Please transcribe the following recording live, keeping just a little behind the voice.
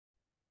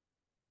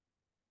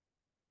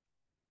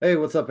Hey,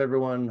 what's up,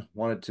 everyone?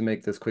 Wanted to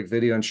make this quick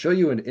video and show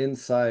you an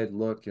inside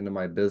look into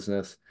my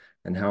business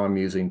and how I'm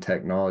using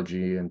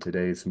technology in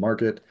today's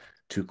market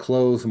to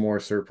close more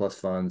surplus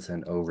funds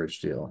and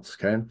overage deals.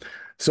 Okay,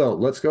 so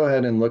let's go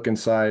ahead and look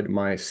inside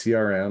my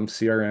CRM.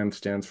 CRM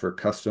stands for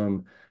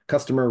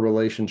Customer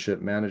Relationship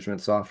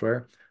Management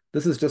Software.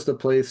 This is just a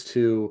place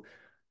to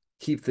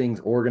keep things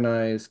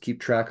organized,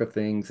 keep track of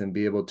things, and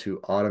be able to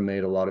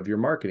automate a lot of your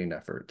marketing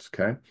efforts.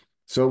 Okay.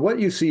 So what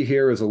you see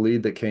here is a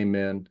lead that came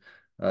in.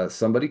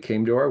 Somebody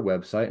came to our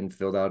website and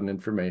filled out an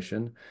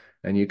information,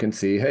 and you can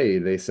see, hey,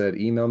 they said,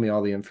 email me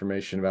all the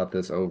information about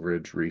this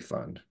overage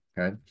refund.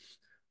 Okay.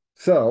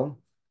 So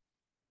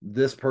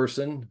this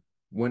person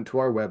went to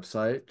our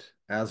website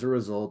as a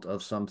result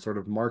of some sort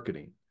of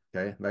marketing.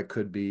 Okay. That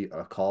could be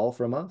a call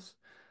from us,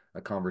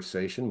 a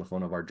conversation with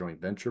one of our joint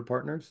venture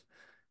partners,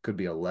 could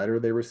be a letter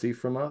they received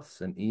from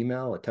us, an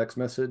email, a text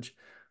message,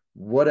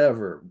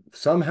 whatever.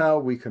 Somehow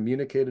we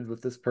communicated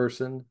with this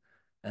person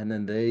and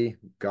then they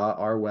got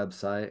our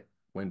website,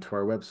 went to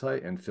our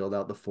website and filled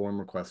out the form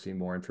requesting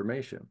more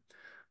information.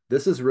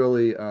 This is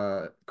really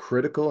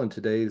critical in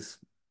today's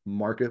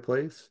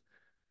marketplace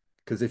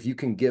because if you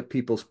can get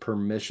people's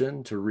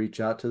permission to reach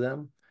out to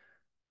them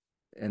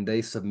and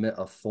they submit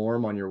a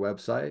form on your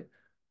website,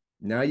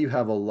 now you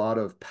have a lot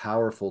of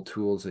powerful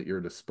tools at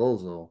your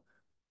disposal,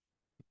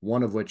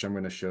 one of which I'm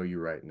going to show you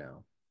right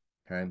now.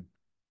 Okay.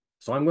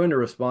 So I'm going to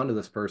respond to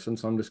this person.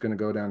 So I'm just going to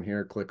go down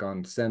here, click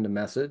on send a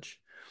message,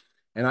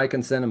 and I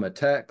can send them a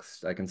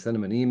text. I can send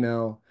them an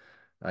email.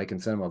 I can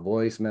send them a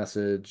voice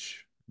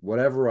message,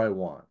 whatever I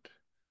want.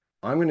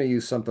 I'm going to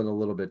use something a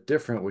little bit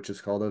different, which is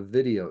called a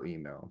video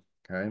email.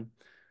 Okay.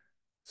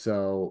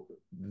 So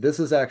this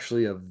is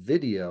actually a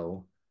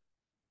video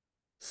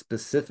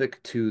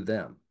specific to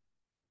them.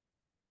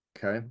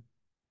 Okay.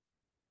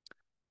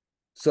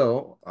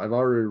 So I've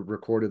already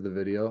recorded the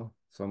video,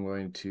 so I'm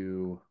going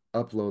to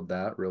upload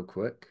that real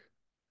quick.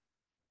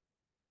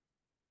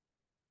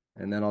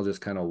 And then I'll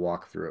just kind of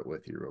walk through it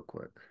with you real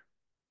quick.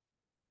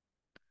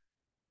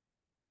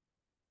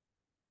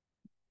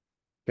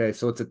 Okay,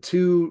 so it's a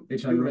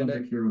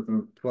two-minute, Here with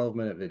a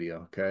 12-minute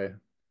video. Okay.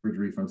 bridge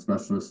refund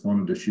specialist.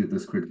 Wanted to shoot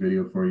this quick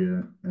video for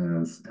you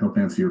as help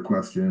answer your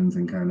questions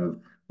and kind of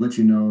let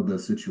you know the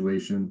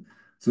situation.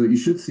 So you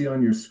should see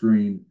on your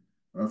screen.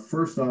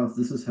 First off,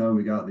 this is how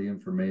we got the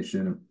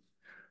information.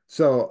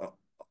 So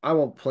I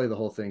won't play the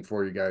whole thing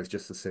for you guys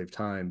just to save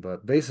time,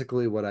 but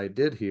basically what I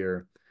did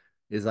here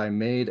is I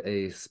made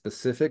a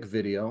specific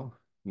video.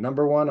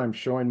 Number one, I'm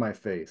showing my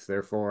face.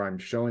 Therefore, I'm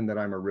showing that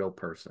I'm a real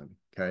person.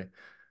 Okay.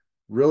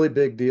 Really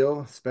big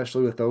deal,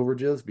 especially with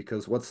overages,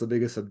 because what's the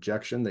biggest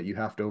objection that you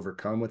have to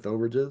overcome with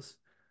overages?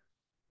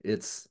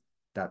 It's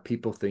that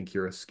people think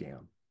you're a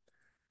scam.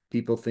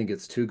 People think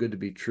it's too good to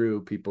be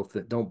true. People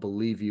that don't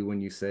believe you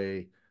when you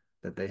say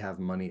that they have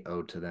money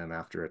owed to them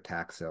after a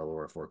tax sale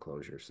or a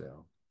foreclosure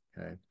sale.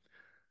 Okay.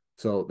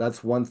 So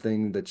that's one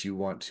thing that you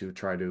want to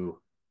try to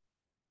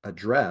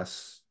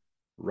address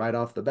right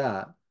off the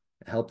bat,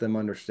 help them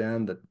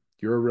understand that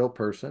you're a real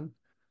person.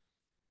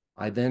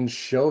 I then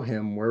show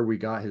him where we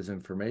got his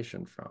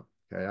information from.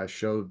 Okay. I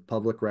showed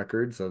public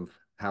records of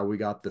how we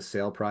got the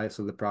sale price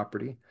of the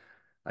property.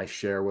 I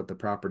share what the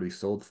property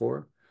sold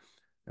for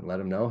and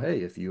let him know, hey,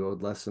 if you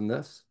owed less than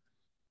this,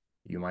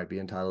 you might be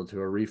entitled to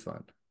a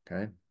refund.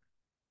 Okay.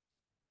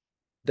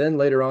 Then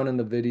later on in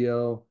the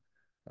video,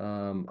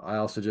 I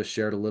also just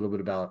shared a little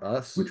bit about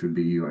us Which would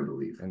be you, I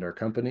believe. and our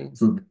company.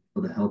 So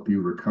to help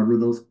you recover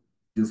those,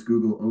 just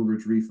Google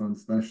overage refund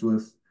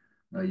specialist.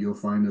 You'll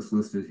find us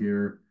listed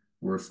here.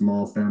 We're a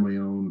small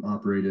family-owned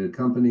operated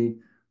company.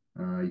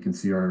 You can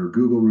see our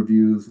Google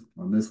reviews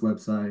on this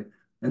website.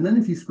 And then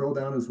if you scroll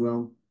down as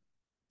well,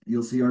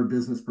 you'll see our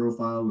business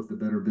profile with the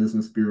Better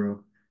Business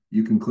Bureau.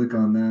 You can click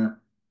on that,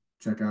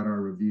 check out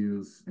our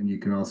reviews, and you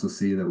can also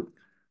see that.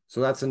 So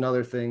that's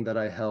another thing that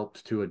I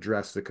helped to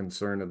address the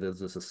concern of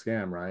is this a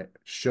scam, right?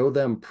 Show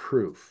them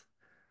proof.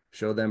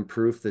 Show them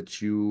proof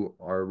that you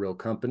are a real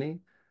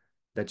company,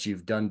 that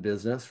you've done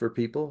business for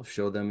people.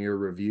 Show them your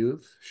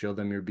reviews, show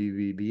them your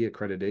BBB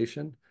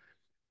accreditation,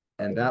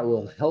 and that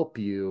will help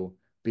you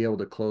be able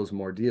to close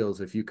more deals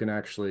if you can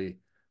actually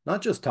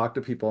not just talk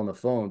to people on the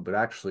phone, but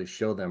actually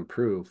show them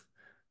proof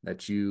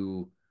that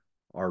you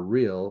are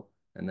real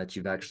and that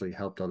you've actually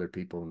helped other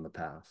people in the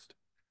past.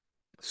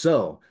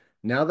 So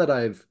now that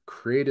I've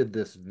created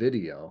this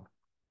video,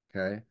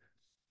 okay,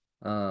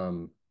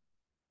 um,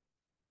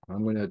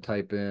 I'm going to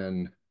type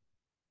in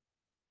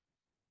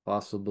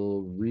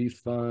possible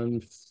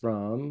refund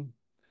from,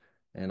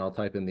 and I'll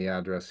type in the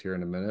address here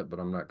in a minute, but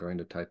I'm not going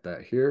to type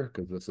that here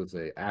because this is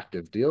a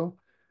active deal.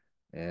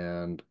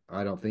 And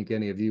I don't think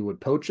any of you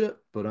would poach it,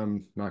 but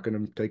I'm not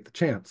going to take the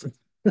chance.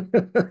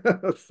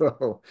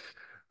 So,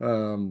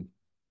 um,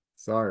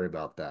 sorry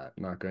about that.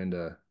 I'm not going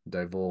to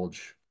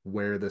divulge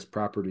where this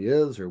property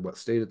is or what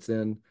state it's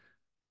in.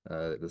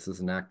 This is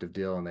an active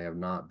deal and they have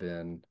not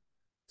been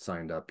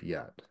signed up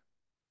yet.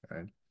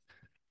 Okay.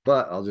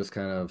 But I'll just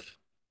kind of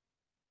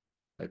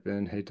type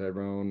in, hey,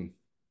 Tyrone,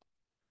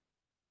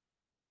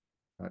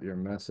 got your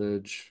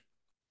message.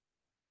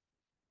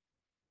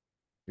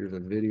 Here's a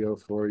video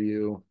for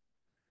you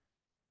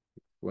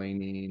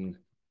explaining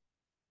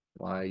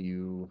why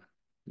you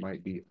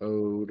might be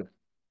owed.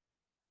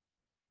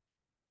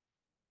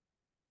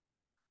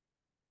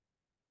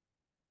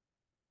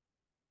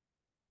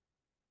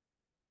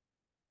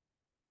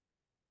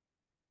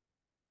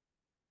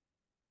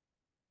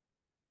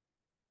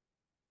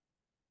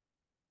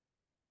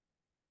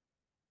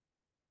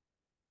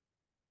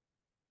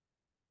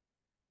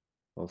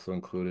 Also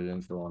included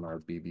info on our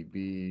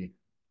BBB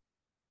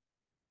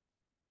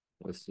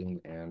listing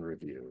and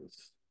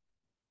reviews.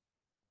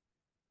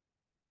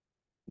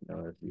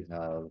 If you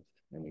have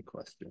any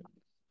questions.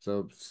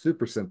 So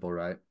super simple,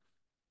 right?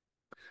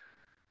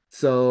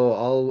 So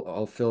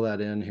I'll fill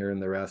that in here in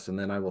the rest, and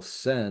then I will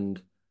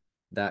send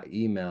that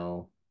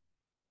email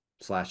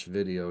slash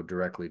video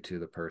directly to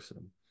the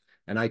person.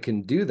 And I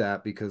can do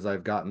that because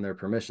I've gotten their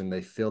permission.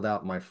 They filled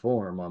out my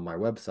form on my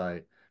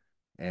website,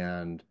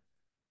 and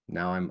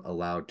now I'm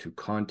allowed to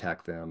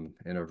contact them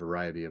in a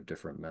variety of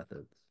different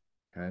methods.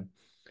 Okay.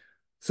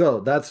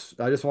 So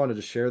I just wanted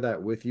to share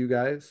that with you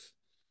guys.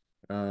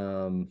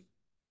 I'm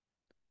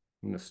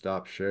going to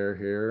stop share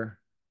here,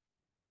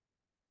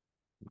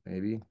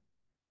 maybe.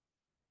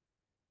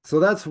 So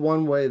that's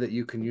one way that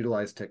you can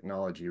utilize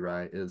technology,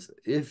 right? Is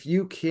if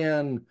you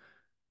can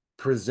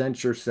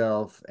present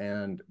yourself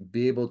and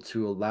be able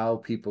to allow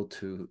people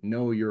to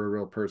know you're a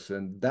real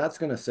person, that's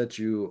going to set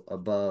you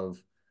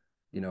above,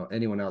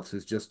 anyone else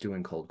who's just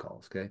doing cold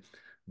calls, okay?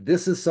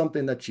 This is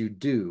something that you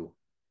do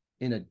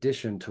in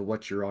addition to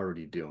what you're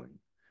already doing.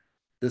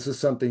 This is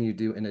something you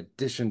do in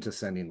addition to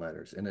sending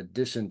letters, in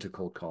addition to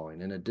cold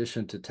calling, in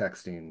addition to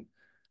texting,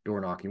 door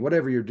knocking,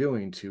 whatever you're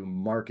doing to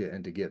market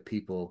and to get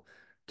people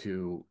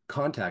to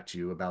contact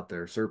you about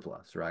their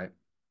surplus, right?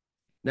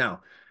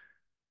 Now,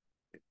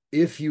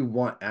 if you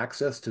want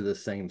access to the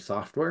same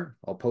software,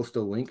 I'll post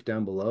a link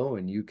down below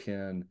and you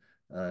can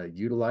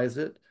utilize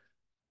it.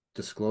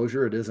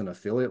 Disclosure, it is an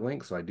affiliate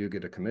link, so I do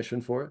get a commission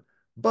for it.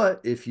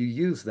 But if you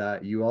use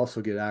that, you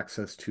also get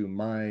access to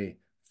my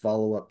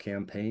follow-up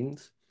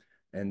campaigns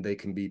and they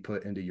can be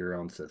put into your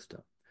own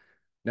system.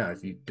 Now,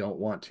 if you don't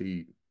want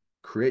to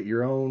create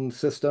your own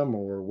system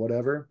or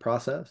whatever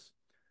process,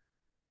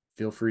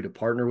 feel free to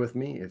partner with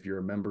me if you're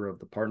a member of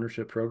the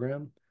partnership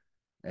program.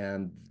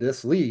 And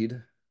this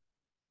lead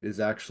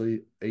is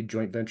actually a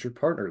joint venture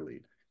partner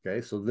lead.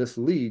 Okay, so this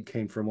lead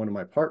came from one of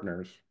my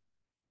partners,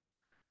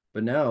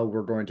 but now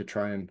we're going to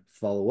try and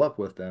follow up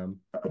with them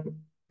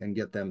and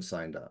get them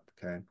signed up.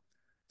 Okay,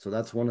 so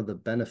that's one of the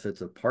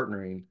benefits of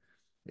partnering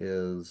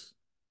is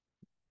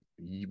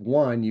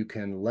one, you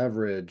can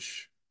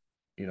leverage,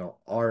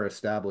 our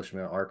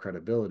establishment, our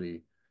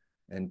credibility,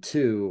 and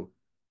two,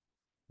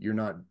 you're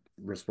not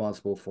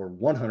responsible for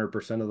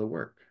 100% of the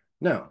work.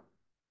 No,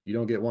 you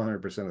don't get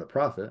 100% of the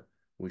profit.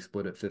 We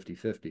split it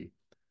 50-50.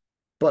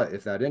 But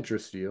if that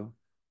interests you,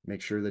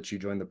 make sure that you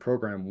join the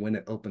program when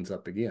it opens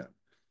up again.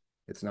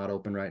 It's not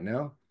open right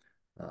now.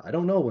 I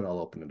don't know when I'll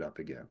open it up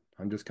again.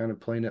 I'm just kind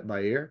of playing it by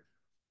ear.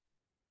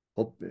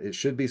 Hope it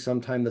should be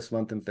sometime this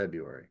month in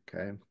February,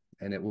 okay?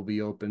 And it will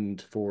be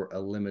opened for a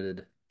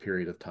limited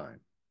period of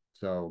time.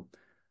 So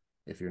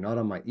if you're not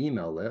on my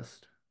email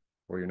list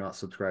or you're not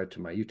subscribed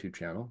to my YouTube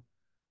channel,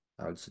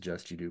 I would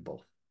suggest you do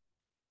both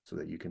so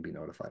that you can be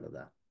notified of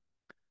that.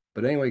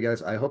 But anyway,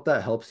 guys, I hope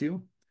that helps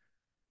you.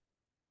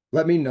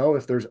 Let me know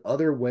if there's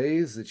other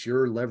ways that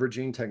you're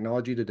leveraging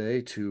technology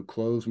today to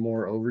close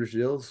more overage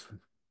deals.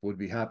 Would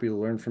be happy to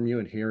learn from you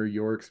and hear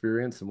your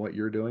experience and what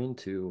you're doing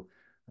to,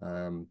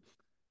 um,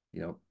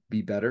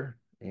 be better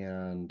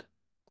and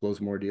close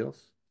more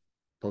deals.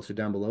 Post it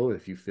down below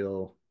if you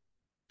feel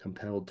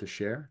compelled to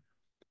share.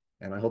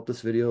 And I hope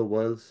this video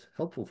was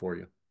helpful for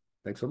you.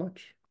 Thanks so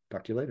much.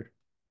 Talk to you later.